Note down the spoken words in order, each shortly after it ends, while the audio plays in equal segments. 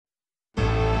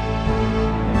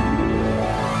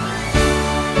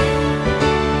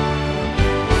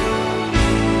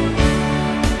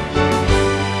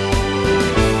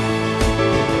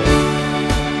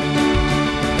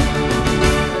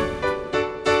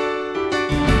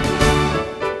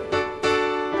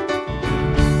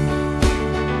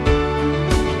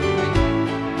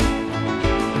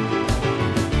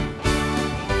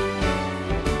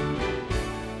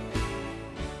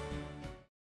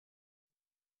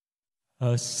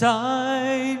A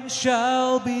sign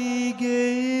shall be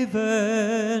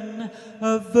given,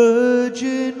 a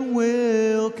virgin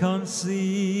will conceive,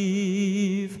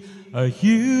 a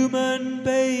human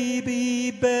baby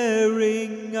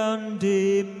bearing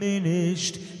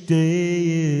undiminished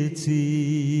deity.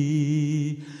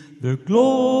 The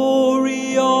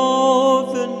glory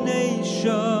of the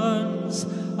nations,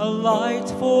 a light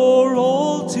for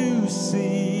all to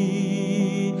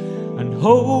see, and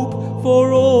hope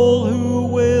for all who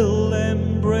will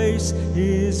embrace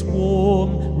his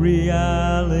warm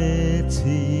reality.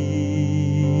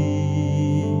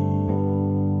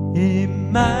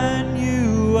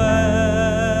 Emmanuel,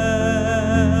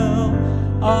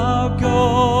 our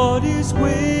God is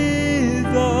with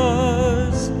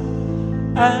us,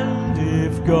 and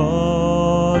if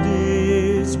God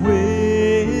is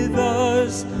with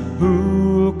us,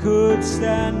 who could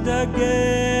stand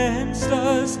against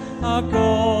us? Our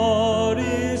God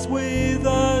is with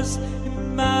us,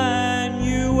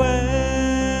 Emmanuel.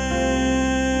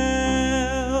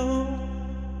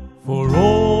 For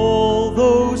all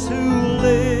those who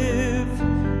live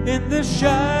in the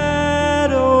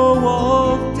shadow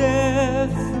of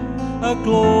death, a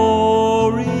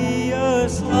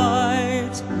glorious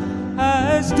light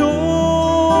has dawned.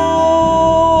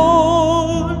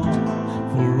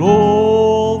 For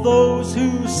all those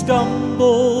who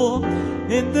stumble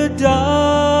in the darkness,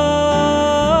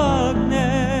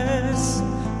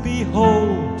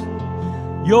 behold,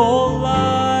 your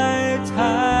light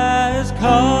has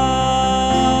come.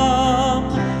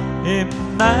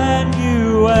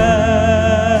 Emmanuel,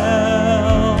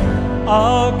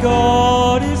 our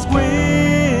God is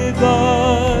with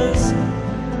us,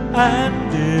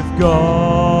 and if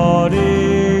God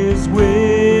is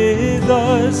with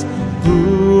us,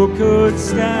 who could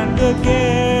stand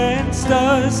against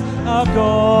us? Our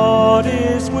God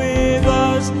is with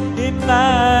us,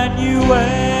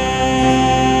 Emmanuel.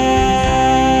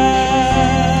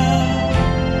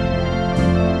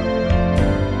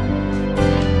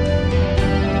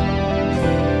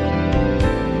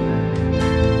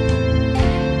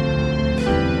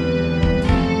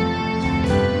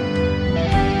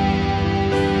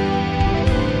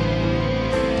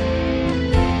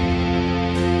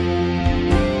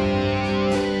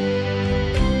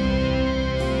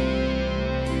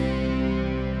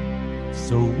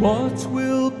 So what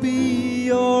will be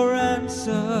your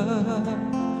answer?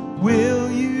 Will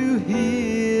you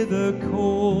hear the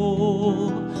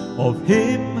call of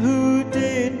him who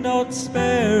did not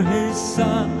spare his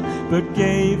son, but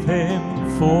gave him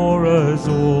for us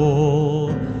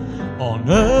all? On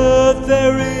earth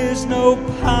there is no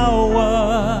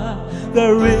power,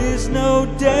 there is no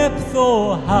depth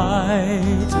or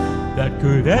height that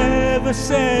could ever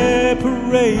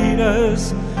separate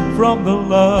us from the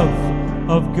love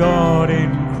of God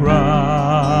in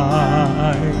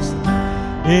Christ.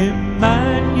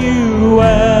 Emmanuel,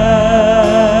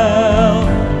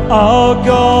 our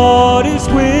God is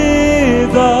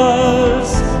with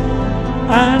us,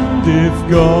 and if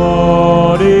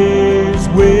God is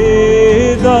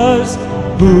with us,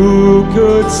 who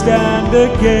could stand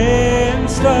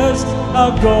against us?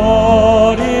 Our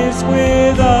God is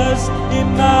with us,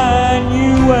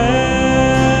 Emmanuel.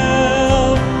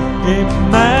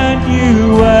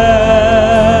 Emmanuel,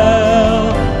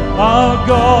 our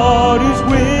God is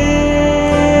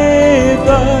with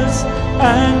us,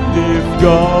 and if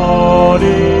God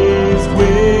is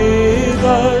with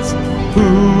us,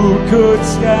 who could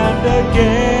stand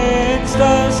against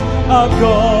us? Our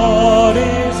God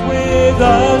is with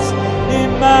us,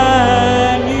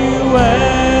 Emmanuel.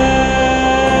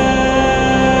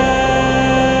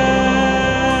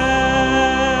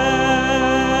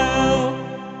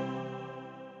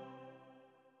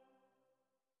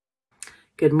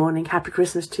 Good morning, happy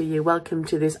Christmas to you. Welcome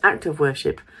to this act of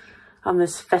worship on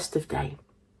this festive day.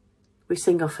 We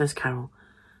sing our first carol.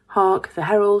 Hark the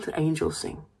herald angels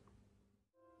sing.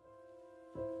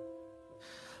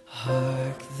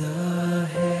 Hark the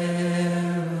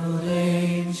herald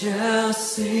angels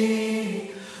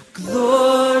sing,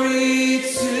 glory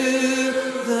to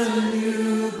the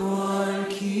newborn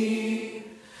King,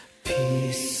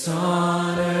 peace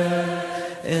on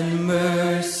earth and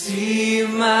mercy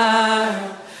mild,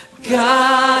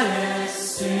 God and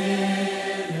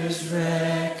sinners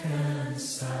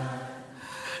reconciled.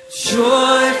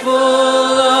 Joyful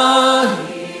all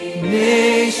ye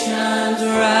nations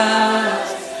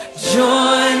rise,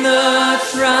 join the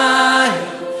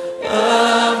triumph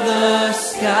of the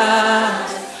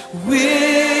skies,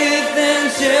 with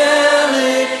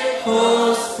angelic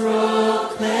hosts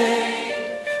proclaim,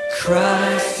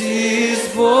 Christ is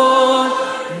born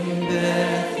in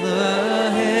Bethlehem.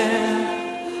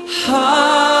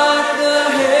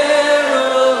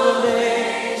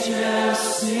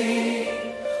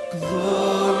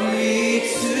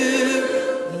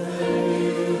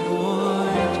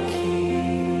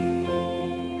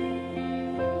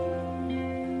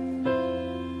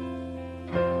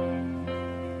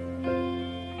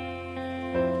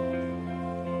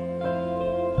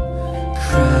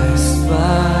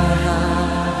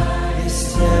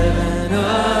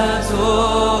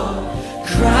 adore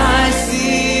Christ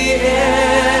the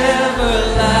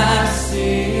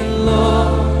everlasting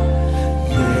Lord.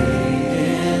 Late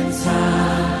in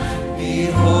time,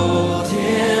 behold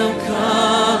him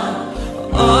come,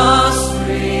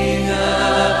 offspring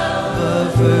of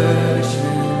a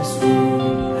virgin's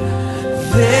womb,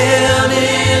 veiled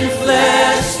in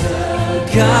flesh,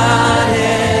 the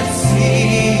Godhead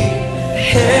see,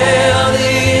 held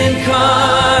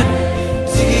incarnate,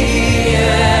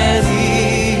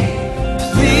 deity,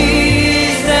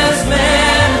 pleased as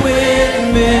man with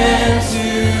men to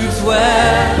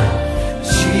dwell.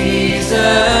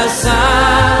 Jesus,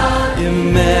 our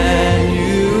Emmanuel.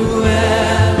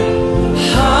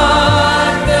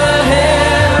 Hark the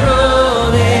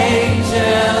herald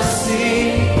angels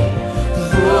sing,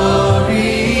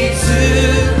 glory to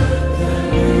the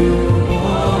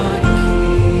newborn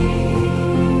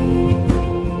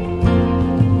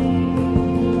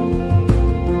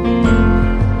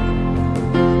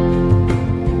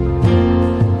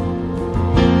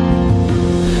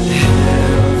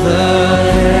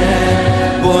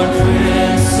born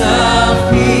Prince of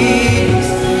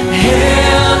Peace,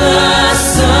 hail the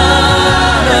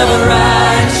Son of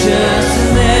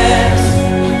Righteousness,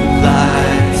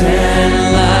 light and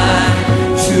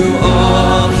light to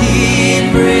all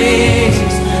he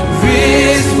brings,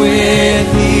 rich with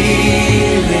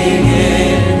healing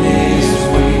in his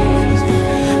wings.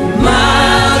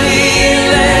 Mild he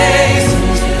lays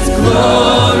his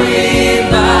glory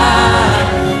by,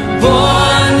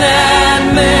 born that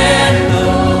men no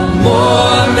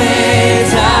more may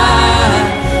die,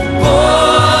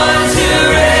 born to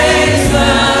raise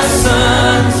the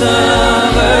sons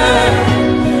of earth,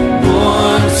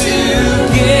 born to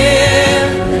give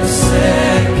the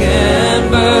second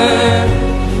birth.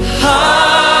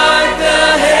 Hark the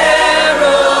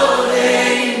herald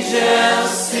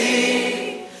angels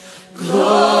sing,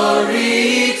 glory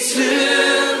to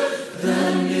the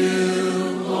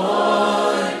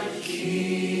newborn King.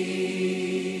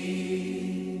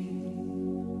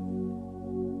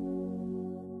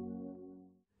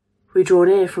 We draw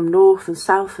near from north and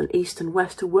south and east and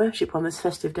west to worship on this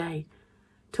festive day,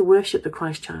 to worship the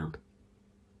Christ child.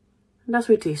 And as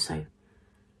we do so,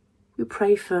 we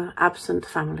pray for absent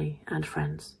family and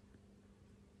friends,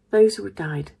 those who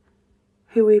died,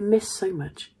 who we miss so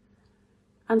much,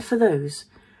 and for those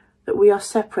that we are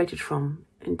separated from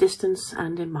in distance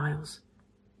and in miles,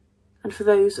 and for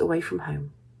those away from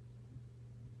home.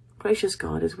 Gracious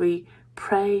God, as we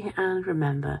pray and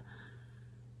remember,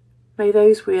 may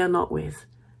those we are not with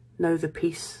know the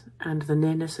peace and the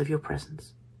nearness of your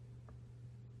presence.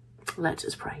 Let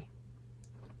us pray.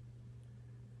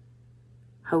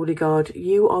 Holy God,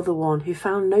 you are the one who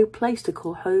found no place to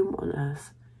call home on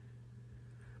earth,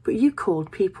 but you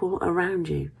called people around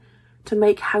you to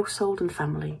make household and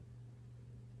family.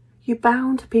 You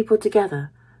bound people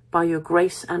together by your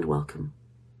grace and welcome.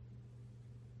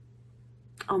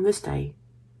 On this day,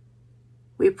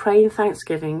 we pray in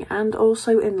thanksgiving and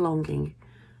also in longing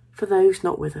for those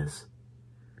not with us.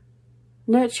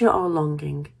 Nurture our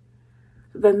longing,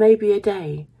 that there may be a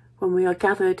day when we are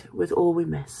gathered with all we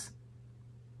miss.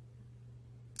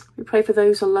 We pray for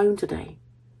those alone today,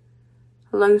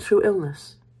 alone through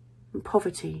illness and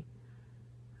poverty,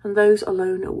 and those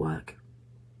alone at work.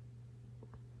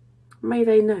 May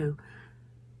they know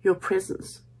your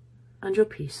presence and your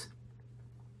peace.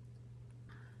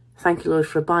 Thank you, Lord,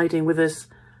 for abiding with us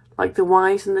like the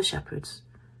wise and the shepherds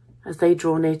as they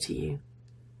draw near to you.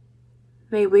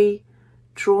 May we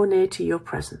draw near to your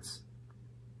presence.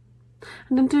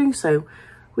 And in doing so,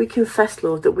 we confess,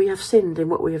 Lord, that we have sinned in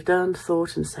what we have done,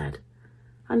 thought and said,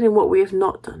 and in what we have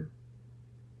not done.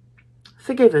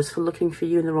 Forgive us for looking for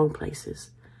you in the wrong places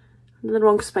and in the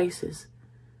wrong spaces,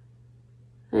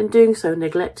 and in doing so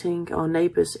neglecting our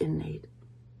neighbours in need.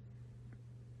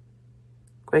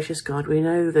 Gracious God, we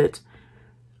know that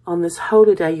on this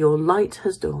holy day your light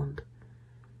has dawned.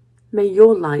 May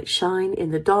your light shine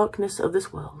in the darkness of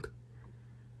this world,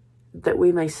 that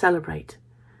we may celebrate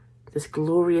this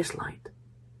glorious light.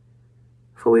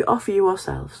 For we offer you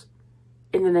ourselves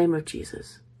in the name of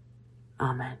Jesus.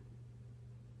 Amen.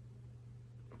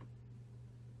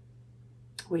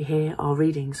 We hear our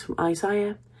readings from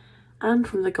Isaiah and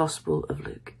from the Gospel of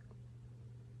Luke.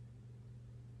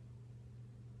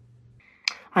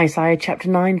 Isaiah chapter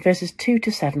 9 verses 2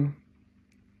 to 7.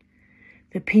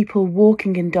 The people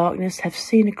walking in darkness have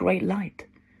seen a great light.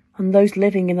 On those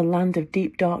living in a land of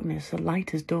deep darkness, a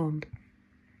light has dawned.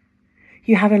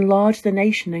 You have enlarged the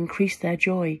nation and increased their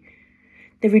joy.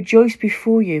 They rejoice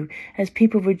before you as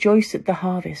people rejoice at the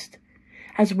harvest,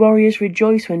 as warriors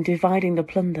rejoice when dividing the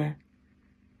plunder.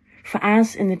 For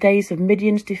as in the days of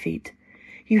Midian's defeat,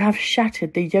 you have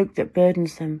shattered the yoke that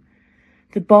burdens them,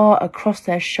 the bar across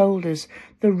their shoulders,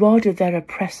 the rod of their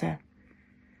oppressor.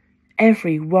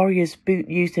 Every warrior's boot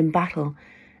used in battle,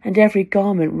 and every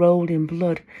garment rolled in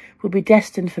blood, will be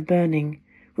destined for burning,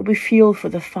 will be fuel for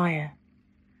the fire.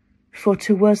 For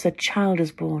to us a child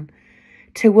is born,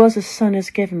 to us a son is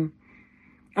given,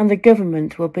 and the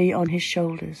government will be on his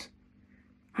shoulders.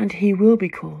 And he will be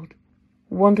called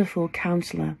Wonderful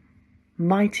Counselor,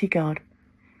 Mighty God,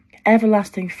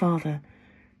 Everlasting Father,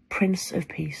 Prince of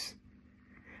Peace.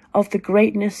 Of the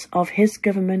greatness of his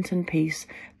government and peace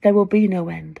there will be no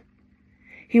end.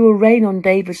 He will reign on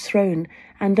David's throne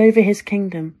and over his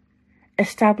kingdom,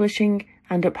 establishing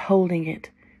and upholding it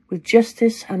with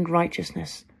justice and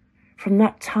righteousness from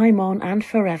that time on and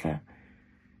forever.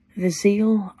 The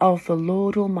zeal of the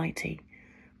Lord Almighty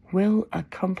will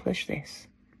accomplish this.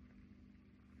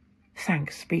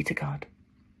 Thanks be to God.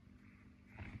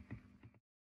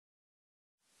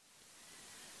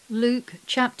 Luke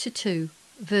chapter 2,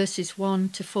 verses 1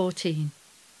 to 14.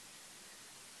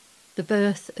 The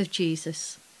birth of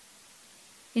Jesus.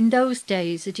 In those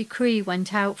days a decree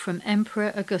went out from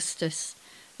Emperor Augustus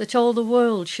that all the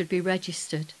world should be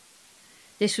registered.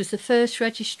 This was the first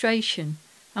registration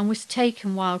and was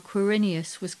taken while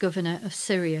Quirinius was governor of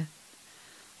Syria.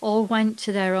 All went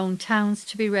to their own towns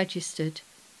to be registered.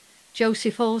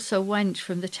 Joseph also went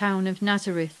from the town of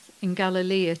Nazareth in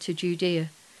Galilee to Judea,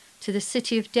 to the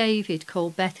city of David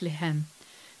called Bethlehem,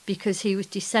 because he was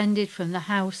descended from the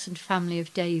house and family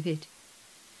of David.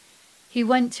 He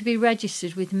went to be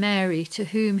registered with Mary, to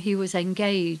whom he was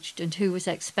engaged and who was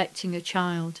expecting a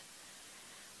child.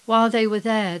 While they were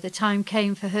there, the time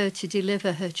came for her to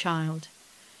deliver her child.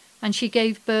 And she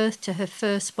gave birth to her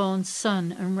firstborn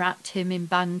son and wrapped him in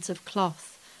bands of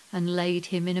cloth and laid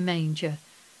him in a manger,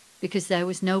 because there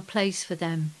was no place for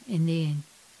them in the inn.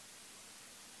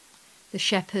 The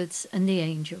shepherds and the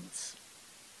angels.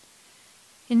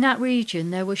 In that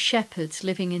region there were shepherds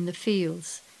living in the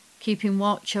fields, keeping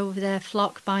watch over their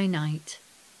flock by night.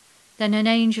 Then an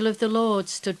angel of the Lord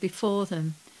stood before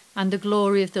them, and the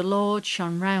glory of the Lord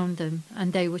shone round them,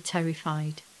 and they were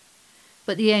terrified.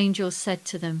 But the angel said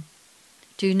to them,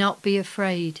 "Do not be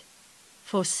afraid,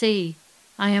 for see,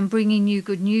 I am bringing you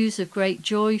good news of great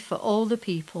joy for all the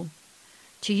people.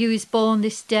 To you is born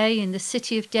this day in the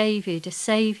city of David a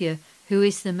Saviour, who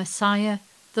is the Messiah,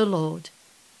 the Lord.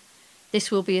 This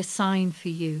will be a sign for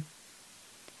you.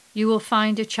 You will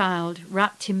find a child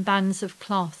wrapped in bands of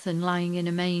cloth and lying in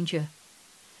a manger."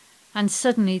 And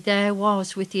suddenly there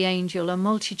was with the angel a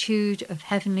multitude of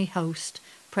heavenly hosts,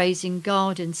 praising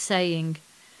God and saying,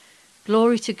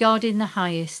 "Glory to God in the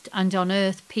highest, and on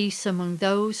earth peace among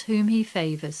those whom he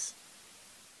favours."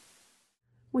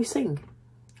 We sing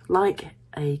like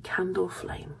a candle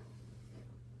flame.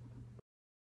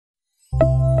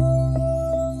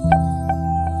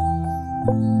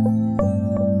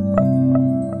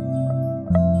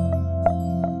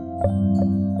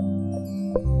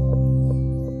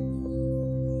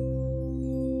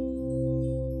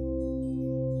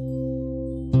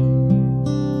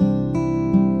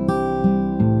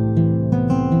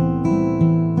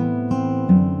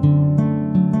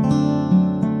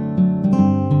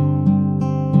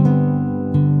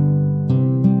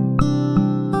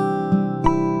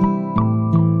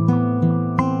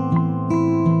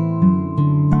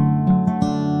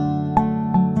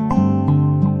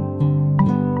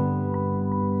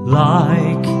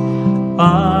 Like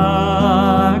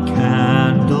a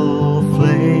candle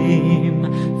flame,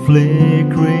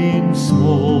 flickering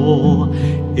small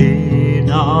in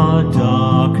our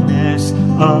darkness,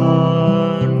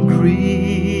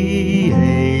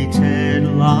 uncreated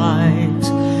light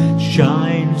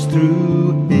shines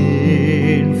through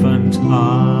infant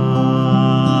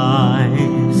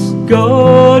eyes.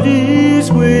 God is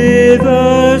with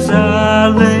us,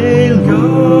 alleluia.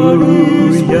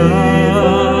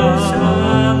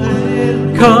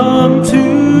 Come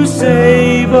to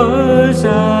save us,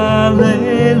 alleluia,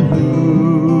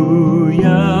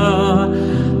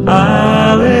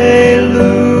 alleluia.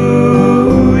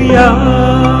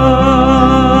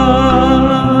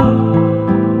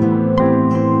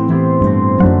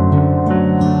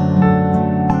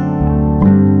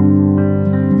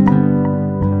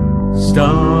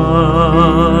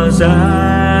 Stars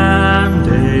and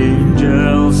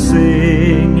angels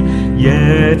sing,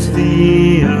 yet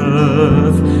the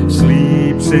earth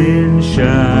sleeps in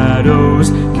shadows.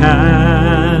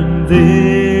 Can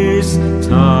this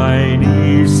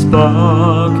tiny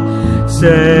spark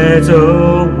set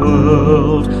a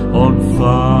world on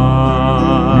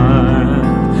fire?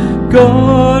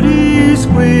 God is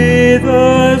with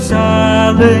us,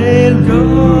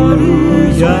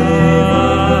 Alleluia.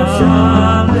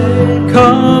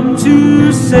 Come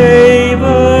to save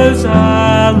us,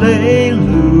 Alleluia.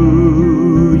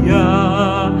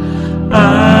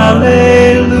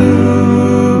 Alleluia.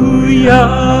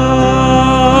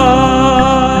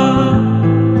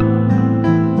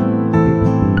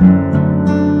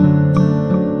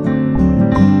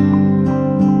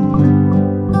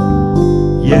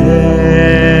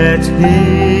 Yet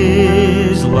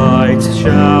his light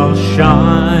shall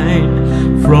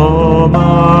shine from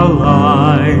our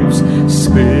lives,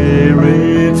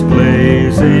 Spirit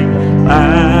blazing,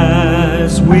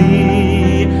 as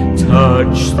we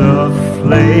touch the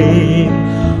flame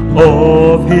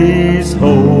of his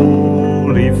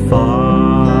holy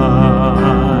fire.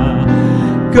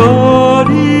 God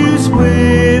is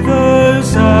with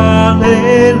us,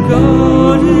 Alleluia.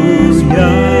 God is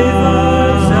with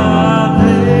us,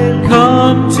 Alleluia.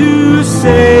 Come to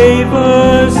save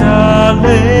us, Alleluia.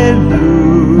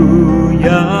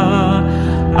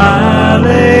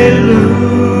 Alleluia.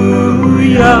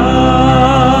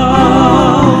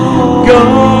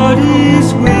 God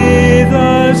is with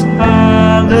us,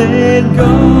 Alleluia.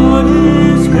 God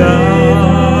is with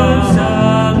us,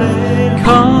 Alleluia.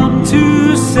 Come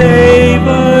to save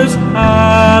us,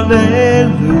 Alleluia.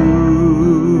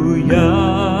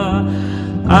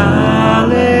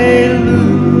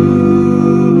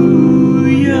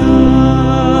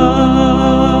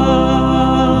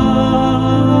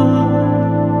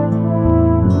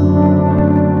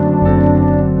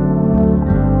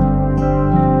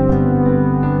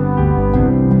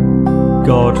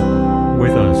 God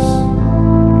with us,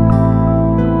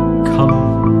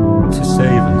 come to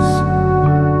save us.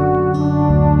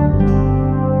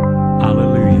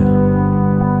 Alleluia.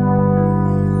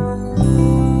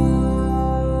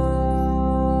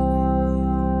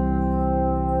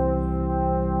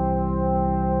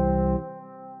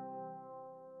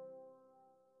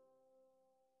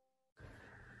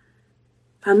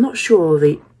 I'm not sure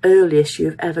the earliest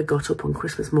you've ever got up on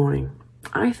Christmas morning.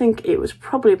 I think it was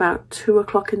probably about 2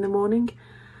 o'clock in the morning.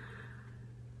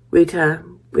 We'd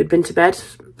been to bed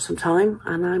some time,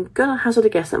 and I'm going to hazard a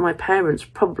guess that my parents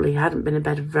probably hadn't been in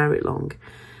bed very long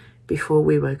before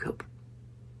we woke up.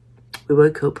 We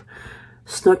woke up,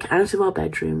 snuck out of our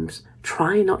bedrooms,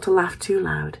 trying not to laugh too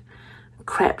loud, and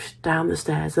crept down the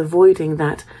stairs, avoiding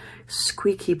that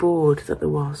squeaky board that there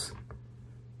was.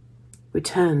 We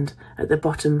turned at the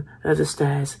bottom of the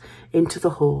stairs into the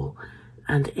hall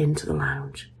and into the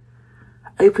lounge,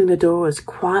 opening the door as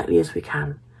quietly as we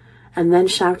can, and then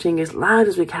shouting as loud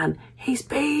as we can, "He's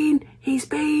been! He's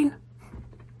been!"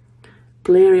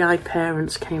 Bleary-eyed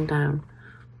parents came down.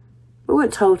 We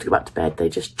weren't told to go back to bed, they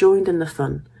just joined in the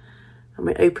fun, and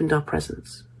we opened our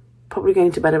presents, probably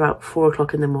going to bed about 4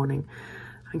 o'clock in the morning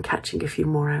and catching a few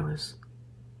more hours.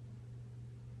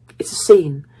 It's a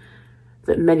scene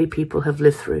that many people have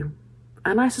lived through,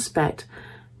 and I suspect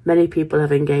many people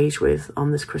have engaged with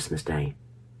on this Christmas day.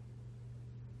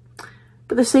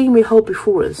 But the scene we hold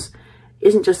before us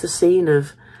isn't just a scene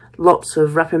of lots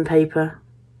of wrapping paper,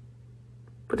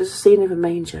 but it's a scene of a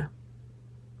manger.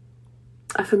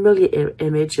 A familiar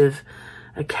image of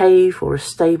a cave or a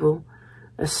stable,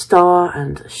 a star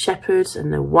and shepherds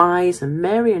and the wise and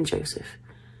Mary and Joseph.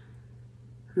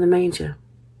 And the manger,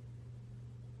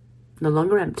 no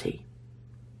longer empty,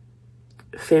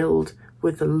 filled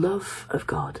with the love of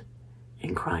God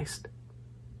in Christ.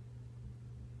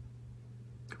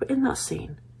 But in that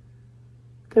scene,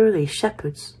 there are these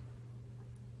shepherds.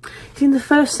 See, in the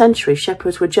first century,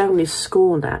 shepherds were generally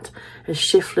scorned at as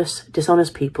shiftless,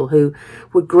 dishonest people who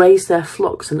would graze their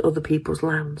flocks in other people's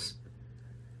lands.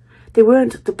 They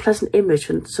weren't the pleasant image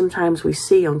that sometimes we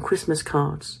see on Christmas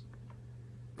cards.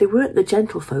 They weren't the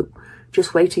gentlefolk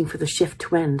just waiting for the shift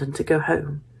to end and to go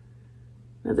home.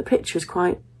 No, the picture is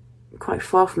quite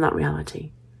far from that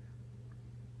reality.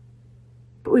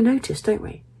 But we notice, don't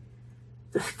we?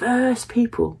 The first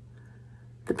people,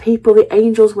 the people the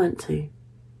angels went to,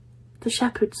 the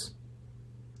shepherds.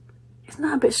 Isn't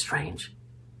that a bit strange?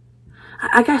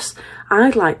 I guess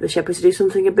I'd like the shepherds to do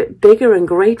something a bit bigger and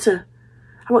greater.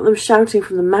 I want them shouting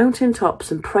from the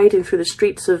mountaintops and parading through the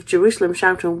streets of Jerusalem,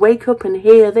 shouting, "Wake up and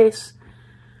hear this."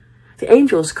 The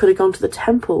angels could have gone to the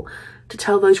temple to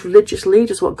tell those religious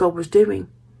leaders what God was doing.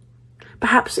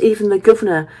 Perhaps even the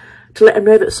governor, to let him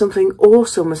know that something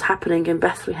awesome was happening in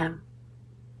Bethlehem.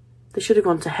 They should have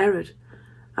gone to Herod.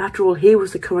 After all, he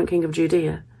was the current king of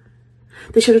Judea.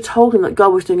 They should have told him that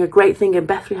God was doing a great thing in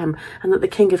Bethlehem and that the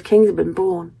King of Kings had been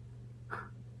born.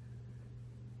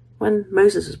 When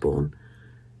Moses was born,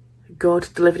 God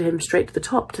delivered him straight to the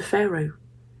top, to Pharaoh.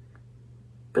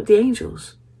 But the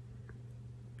angels,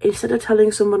 instead of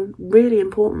telling someone really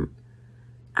important,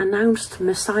 announced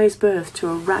Messiah's birth to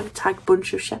a ragtag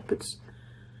bunch of shepherds.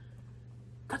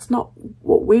 That's not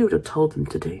what we would have told them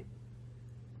to do.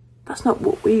 That's not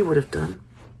what we would have done.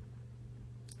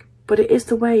 But it is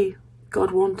the way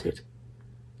God wanted.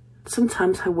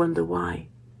 Sometimes I wonder why.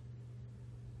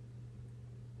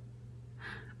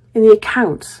 In the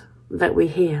accounts that we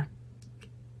hear,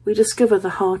 we discover the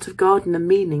heart of God and the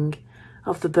meaning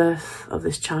of the birth of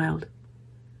this child.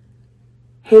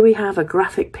 Here we have a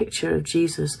graphic picture of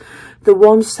Jesus, the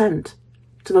one sent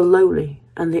to the lowly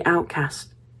and the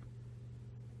outcast.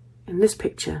 In this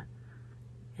picture,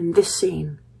 in this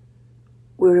scene,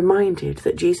 we're reminded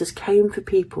that Jesus came for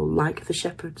people like the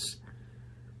shepherds.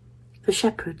 The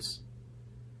shepherds,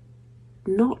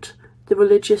 not the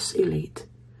religious elite,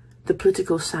 the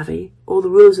political savvy, or the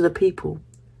rulers of the people.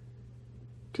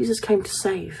 Jesus came to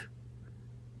save.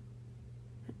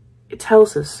 It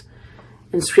tells us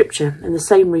in Scripture, in the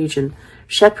same region,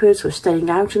 shepherds were staying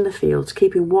out in the fields,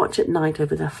 keeping watch at night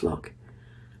over their flock.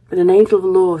 Then an angel of the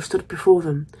Lord stood before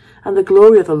them, and the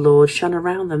glory of the Lord shone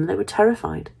around them, and they were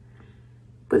terrified.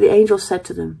 But the angel said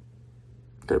to them,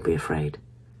 "Don't be afraid,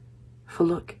 for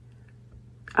look,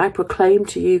 I proclaim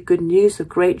to you good news of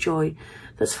great joy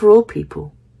that's for all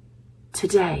people.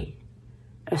 Today,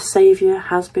 a Saviour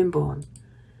has been born,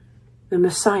 the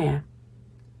Messiah,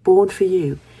 born for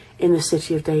you in the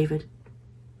city of David."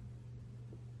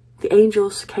 The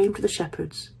angels came to the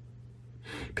shepherds,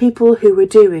 people who were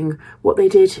doing what they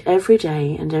did every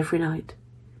day and every night,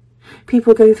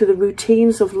 people going through the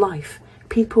routines of life,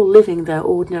 people living their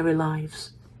ordinary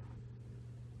lives.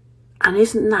 And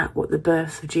isn't that what the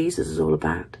birth of Jesus is all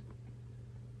about?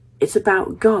 It's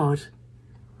about God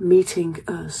meeting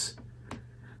us,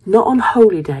 not on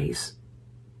holy days,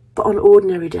 but on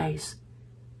ordinary days,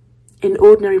 in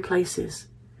ordinary places,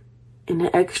 in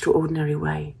an extraordinary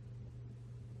way.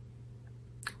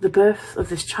 The birth of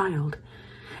this child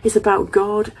is about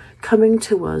God coming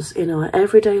to us in our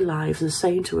everyday lives and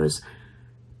saying to us,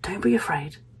 "Don't be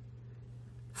afraid,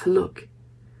 for look,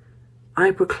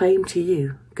 I proclaim to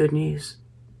you good news."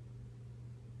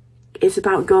 It's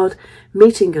about God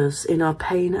meeting us in our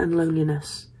pain and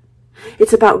loneliness.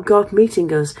 It's about God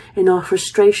meeting us in our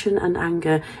frustration and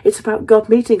anger. It's about God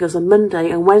meeting us on Monday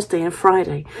and Wednesday and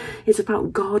Friday. It's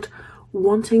about God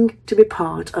wanting to be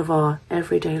part of our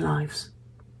everyday lives.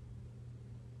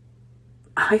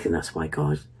 I think that's why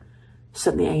God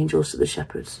sent the angels to the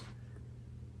shepherds,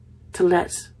 to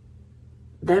let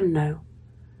them know,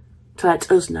 to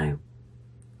let us know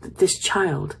that this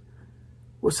child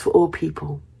was for all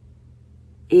people,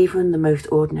 even the most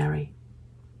ordinary.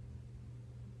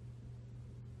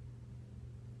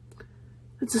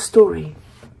 It's a story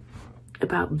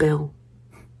about Bill.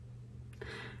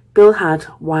 Bill had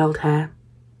wild hair,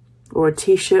 wore a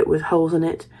t-shirt with holes in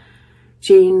it,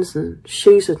 jeans and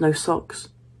shoes with no socks.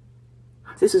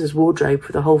 This is his wardrobe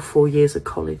for the whole 4 years of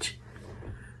college.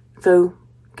 Though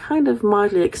kind of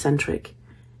mildly eccentric,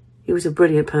 he was a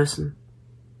brilliant person.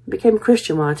 He became a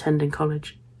Christian while attending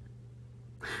college.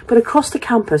 But across the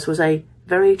campus was a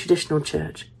very traditional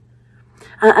church,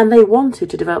 and they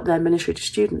wanted to develop their ministry to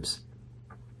students,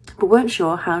 but weren't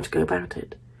sure how to go about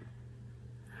it.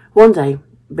 One day,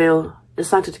 Bill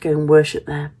decided to go and worship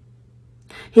there.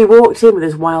 He walked in with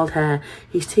his wild hair,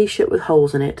 his t-shirt with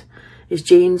holes in it, his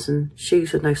jeans and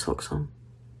shoes with no socks on.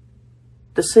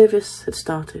 The service had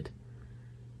started.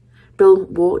 Bill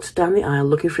walked down the aisle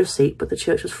looking for a seat, but the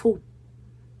church was full.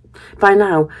 By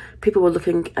now, people were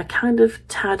looking a kind of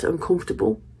tad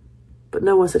uncomfortable, but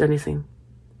no one said anything.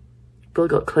 Bill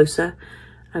got closer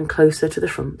and closer to the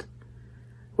front,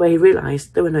 where he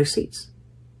realised there were no seats.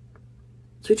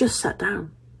 So he just sat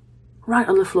down, right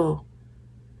on the floor.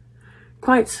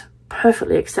 Quite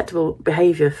perfectly acceptable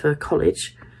behaviour for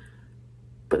college,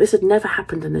 but this had never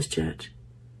happened in this church.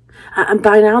 And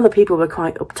by now the people were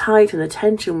quite uptight and the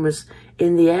tension was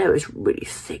in the air. It was really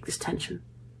thick, this tension.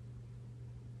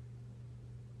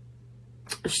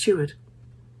 A steward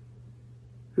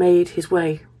made his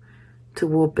way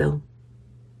toward Bill.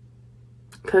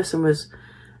 The person was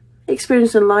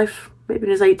experienced in life, maybe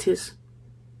in his 80s.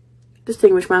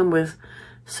 Distinguished man with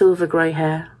silver grey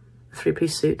hair, a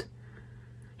three-piece suit.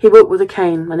 He walked with a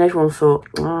cane and everyone thought,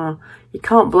 you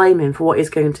can't blame him for what he's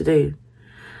going to do.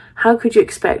 How could you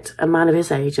expect a man of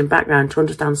his age and background to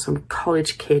understand some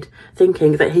college kid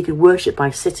thinking that he could worship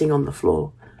by sitting on the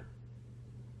floor?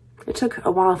 It took a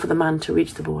while for the man to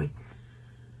reach the boy.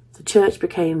 The church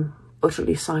became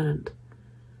utterly silent,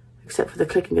 except for the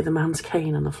clicking of the man's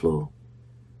cane on the floor.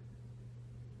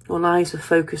 All eyes were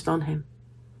focused on him.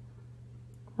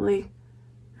 When the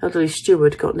elderly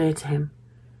steward got near to him,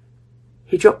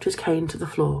 He dropped his cane to the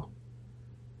floor.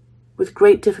 With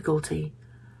great difficulty,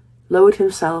 lowered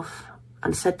himself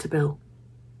and said to Bill,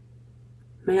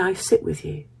 "May I sit with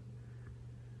you?"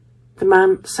 The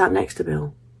man sat next to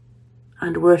Bill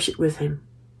and worshipped with him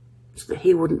so that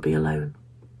he wouldn't be alone.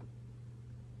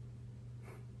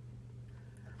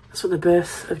 That's what the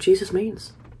birth of Jesus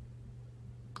means.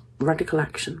 Radical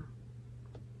action,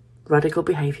 radical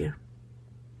behaviour,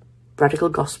 radical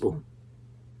gospel,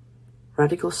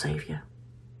 radical saviour,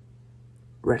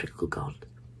 radical God.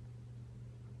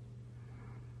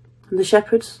 And the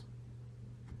shepherds,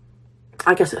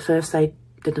 I guess at first they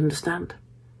didn't understand.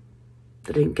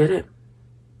 They didn't get it.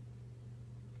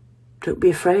 Don't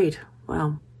be afraid.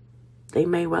 Well, they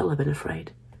may well have been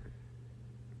afraid.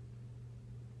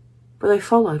 But they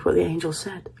followed what the angel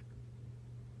said.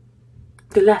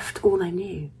 They left all they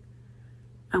knew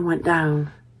and went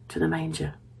down to the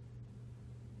manger.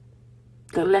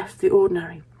 They left the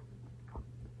ordinary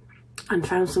and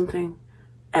found something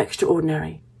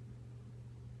extraordinary,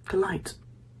 the light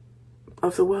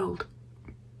of the world.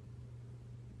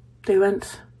 They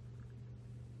went,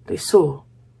 they saw,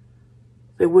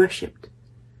 they worshipped,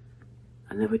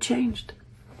 and they were changed.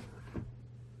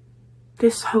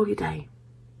 This holy day,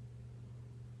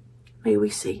 may we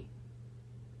see,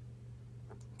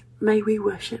 may we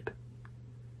worship,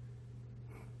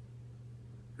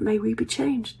 may we be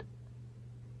changed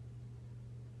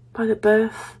by the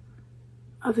birth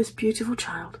of this beautiful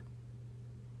child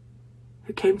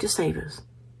who came to save us.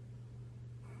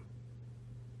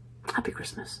 Happy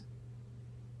Christmas.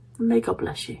 And may God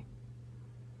bless you.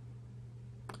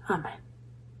 Amen.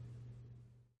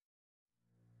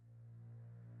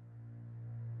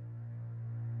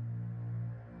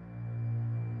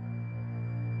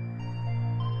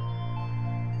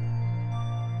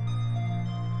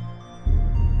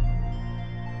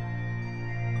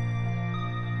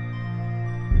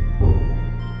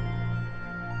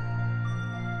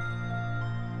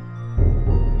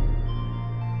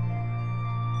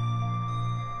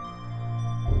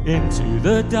 Into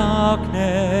the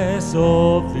darkness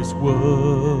of this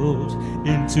world,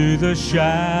 into the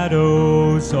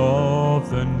shadows of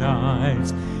the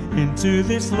night, into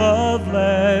this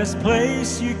loveless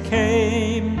place you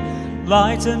came,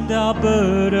 lightened our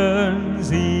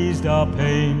burdens, eased our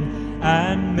pain,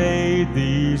 and made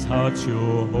these hearts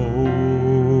your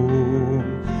home.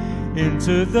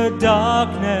 Into the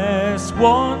darkness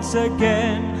once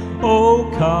again, oh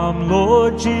come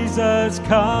Lord Jesus,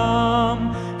 come.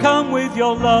 Come with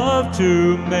your love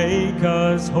to make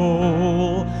us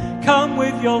whole. Come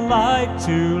with your light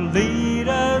to lead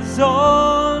us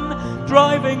on,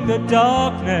 driving the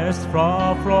darkness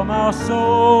far from our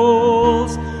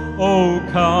souls. Oh,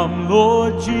 come,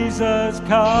 Lord Jesus,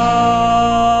 come.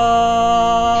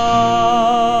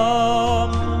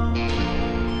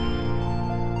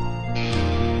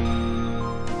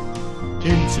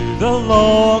 Into the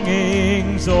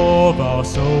longings of our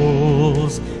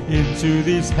souls, into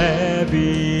these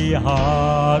heavy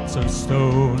hearts of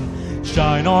stone,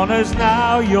 shine on us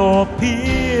now your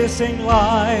piercing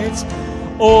light.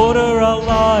 Order our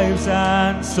lives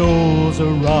and souls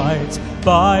aright,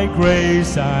 by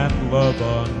grace and love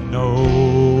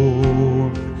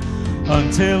unknown,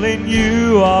 until in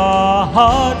you our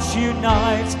hearts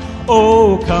unite.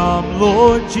 Oh, come,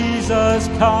 Lord Jesus,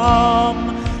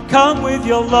 come. Come with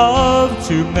your love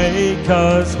to make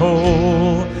us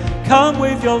whole. Come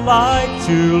with your light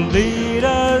to lead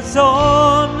us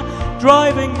on,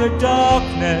 driving the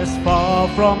darkness far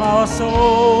from our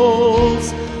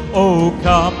souls. Oh,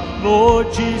 come,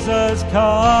 Lord Jesus, come.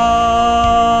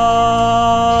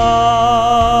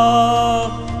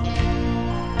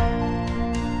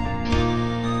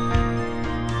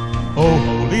 Oh,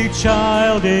 holy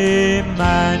child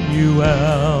Emmanuel,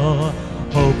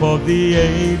 hope of the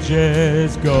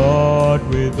ages, God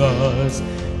with us,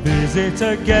 visit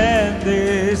again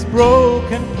this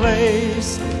broken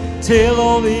place, till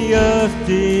all the earth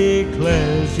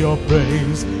declares your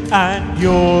praise and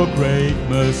your great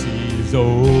mercies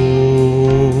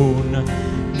own.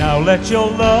 Now let your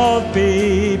love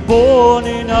be born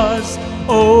in us.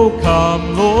 Oh,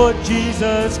 come, Lord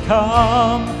Jesus,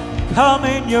 come. Come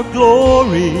in your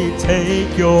glory,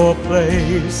 take your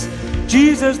place.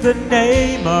 Jesus, the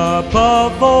name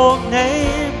above all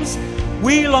names,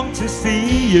 we long to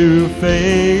see you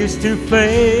face to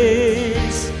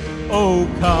face. Oh,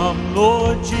 come,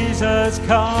 Lord Jesus,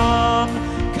 come.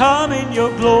 Come in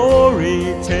your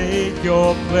glory, take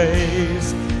your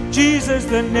place. Jesus,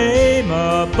 the name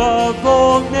above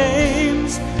all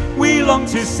names, we long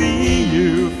to see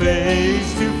you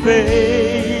face to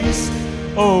face.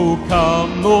 Oh,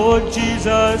 come, Lord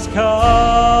Jesus, come.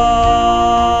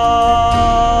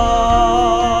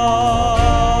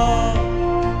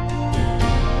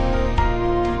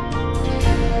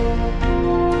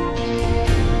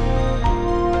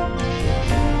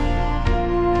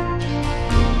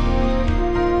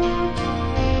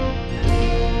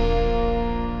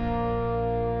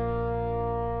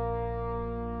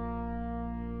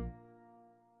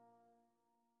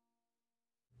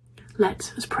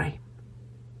 Let us pray.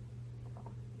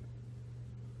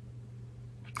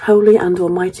 Holy and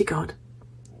Almighty God,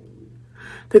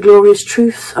 the glorious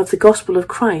truth of the gospel of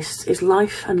Christ is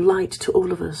life and light to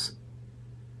all of us.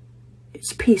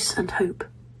 It's peace and hope.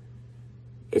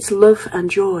 It's love and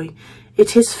joy.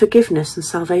 It is forgiveness and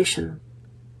salvation.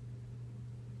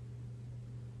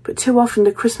 But too often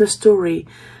the Christmas story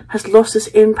has lost its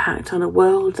impact on a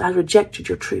world that has rejected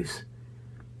your truth.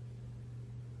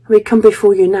 We come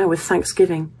before you now with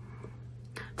thanksgiving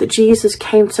that Jesus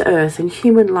came to earth in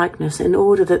human likeness in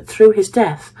order that through his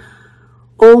death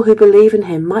all who believe in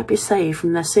him might be saved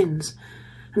from their sins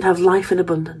and have life in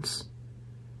abundance.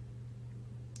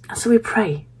 And so we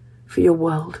pray for your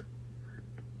world.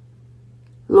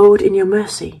 Lord, in your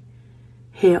mercy,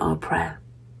 hear our prayer.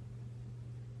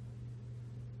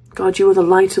 God, you are the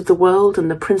light of the world and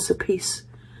the Prince of Peace.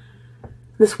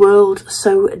 This world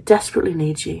so desperately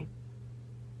needs you.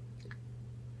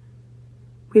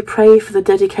 We pray for the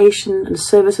dedication and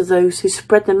service of those who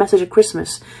spread the message of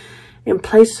Christmas in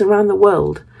places around the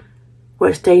world where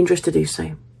it's dangerous to do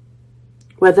so,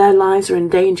 where their lives are in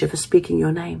danger for speaking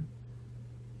your name.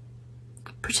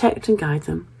 Protect and guide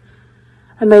them,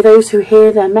 and may those who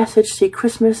hear their message see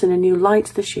Christmas in a new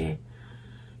light this year,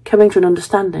 coming to an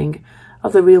understanding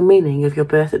of the real meaning of your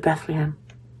birth at Bethlehem.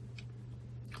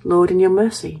 Lord, in your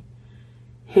mercy,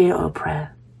 hear our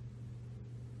prayer.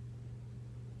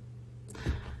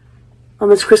 On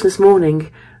this Christmas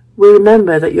morning, we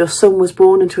remember that your Son was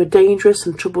born into a dangerous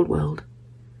and troubled world.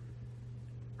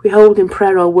 We hold in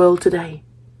prayer our world today,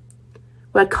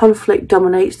 where conflict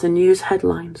dominates the news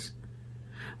headlines,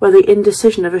 where the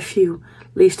indecision of a few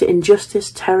leads to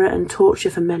injustice, terror and torture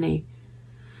for many,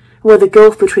 where the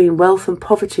gulf between wealth and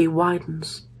poverty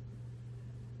widens.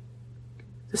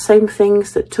 The same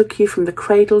things that took you from the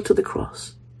cradle to the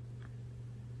cross.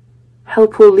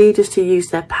 Help all leaders to use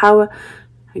their power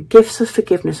and gifts of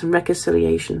forgiveness and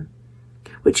reconciliation,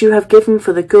 which you have given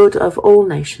for the good of all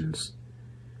nations.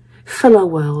 Fill our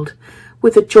world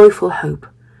with the joyful hope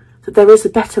that there is a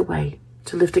better way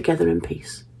to live together in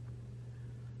peace.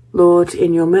 Lord,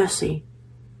 in your mercy,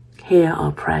 hear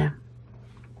our prayer.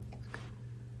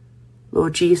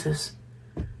 Lord Jesus,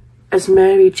 as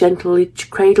Mary gently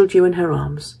cradled you in her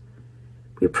arms,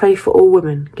 we pray for all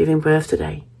women giving birth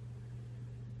today,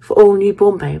 for all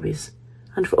newborn babies,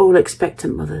 and for all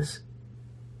expectant mothers.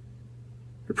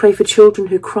 We pray for children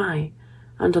who cry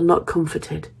and are not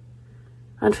comforted,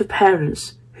 and for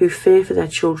parents who fear for their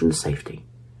children's safety.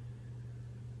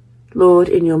 Lord,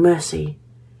 in your mercy,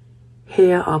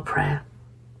 hear our prayer.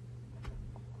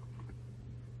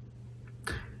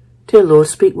 Dear Lord,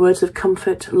 speak words of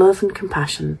comfort, love and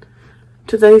compassion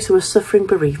to those who are suffering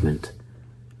bereavement,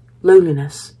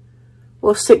 loneliness,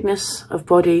 or sickness of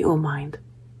body or mind.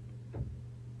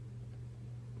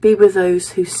 Be with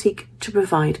those who seek to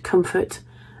provide comfort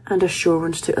and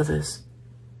assurance to others.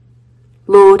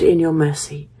 Lord, in your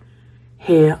mercy,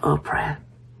 hear our prayer.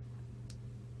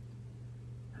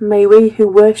 May we who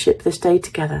worship this day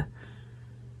together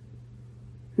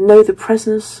know the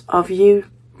presence of you,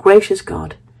 gracious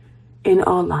God, in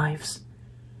our lives,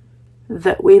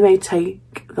 that we may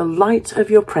take the light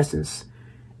of your presence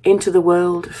into the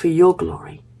world for your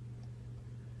glory.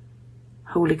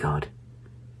 Holy God,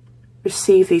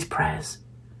 receive these prayers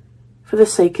for the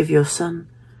sake of your Son,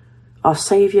 our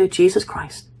Saviour, Jesus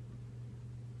Christ.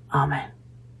 Amen.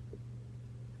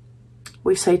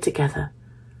 We say together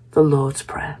the Lord's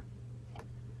Prayer.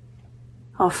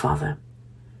 Our Father,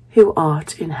 who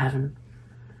art in heaven,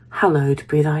 hallowed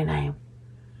be thy name.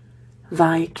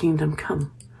 Thy kingdom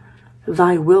come,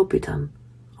 thy will be done,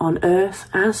 on earth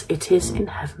as it is in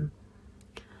heaven.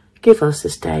 Give us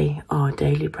this day our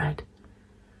daily bread,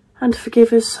 and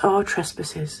forgive us our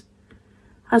trespasses,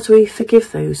 as we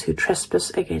forgive those who trespass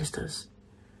against us.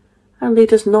 And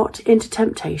lead us not into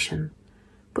temptation,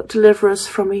 but deliver us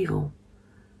from evil.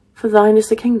 For thine is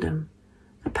the kingdom,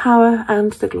 the power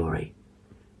and the glory,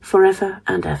 forever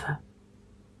and ever.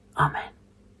 Amen.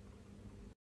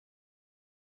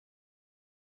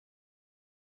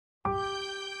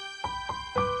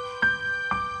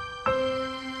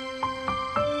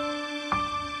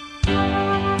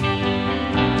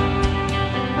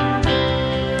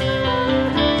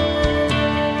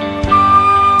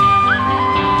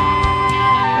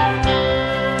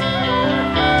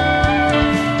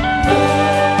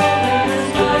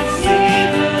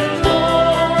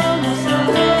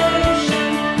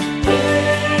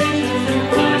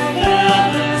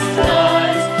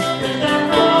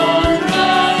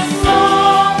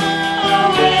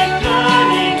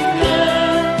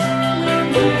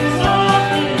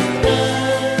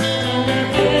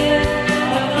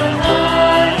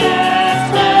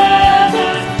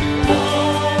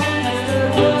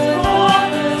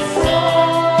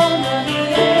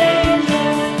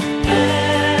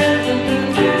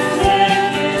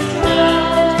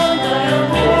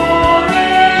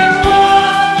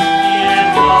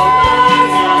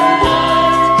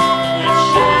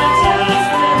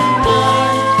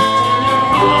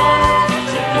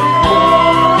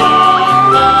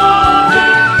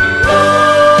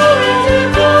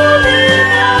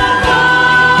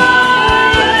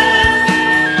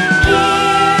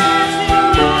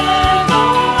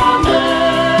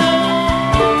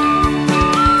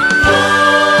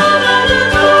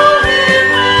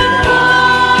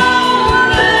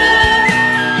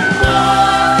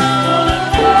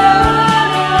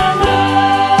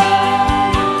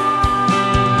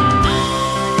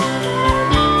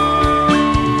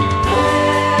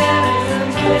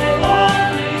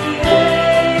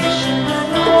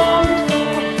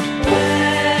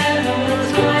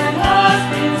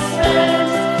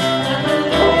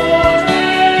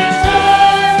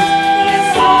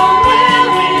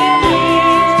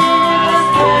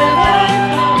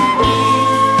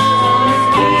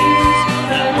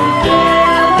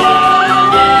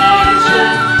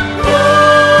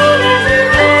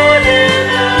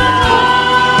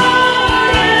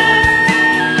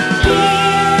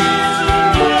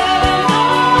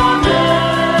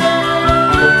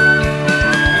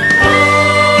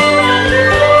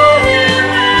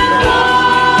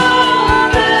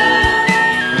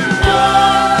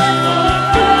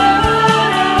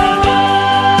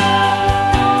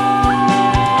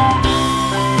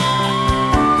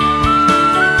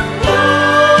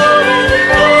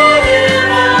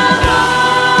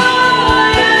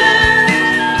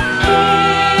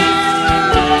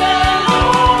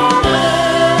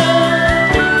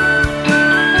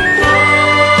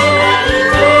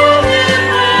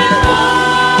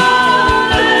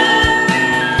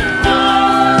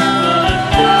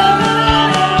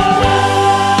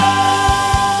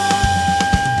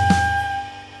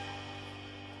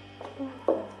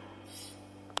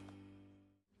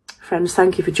 Friends,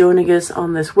 thank you for joining us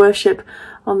on this worship,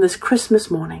 on this Christmas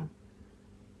morning.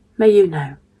 May you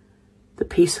know the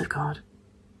peace of God,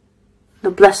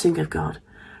 the blessing of God,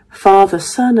 Father,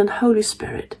 Son, and Holy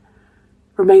Spirit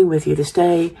remain with you this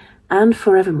day and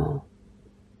forevermore.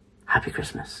 Happy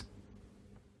Christmas.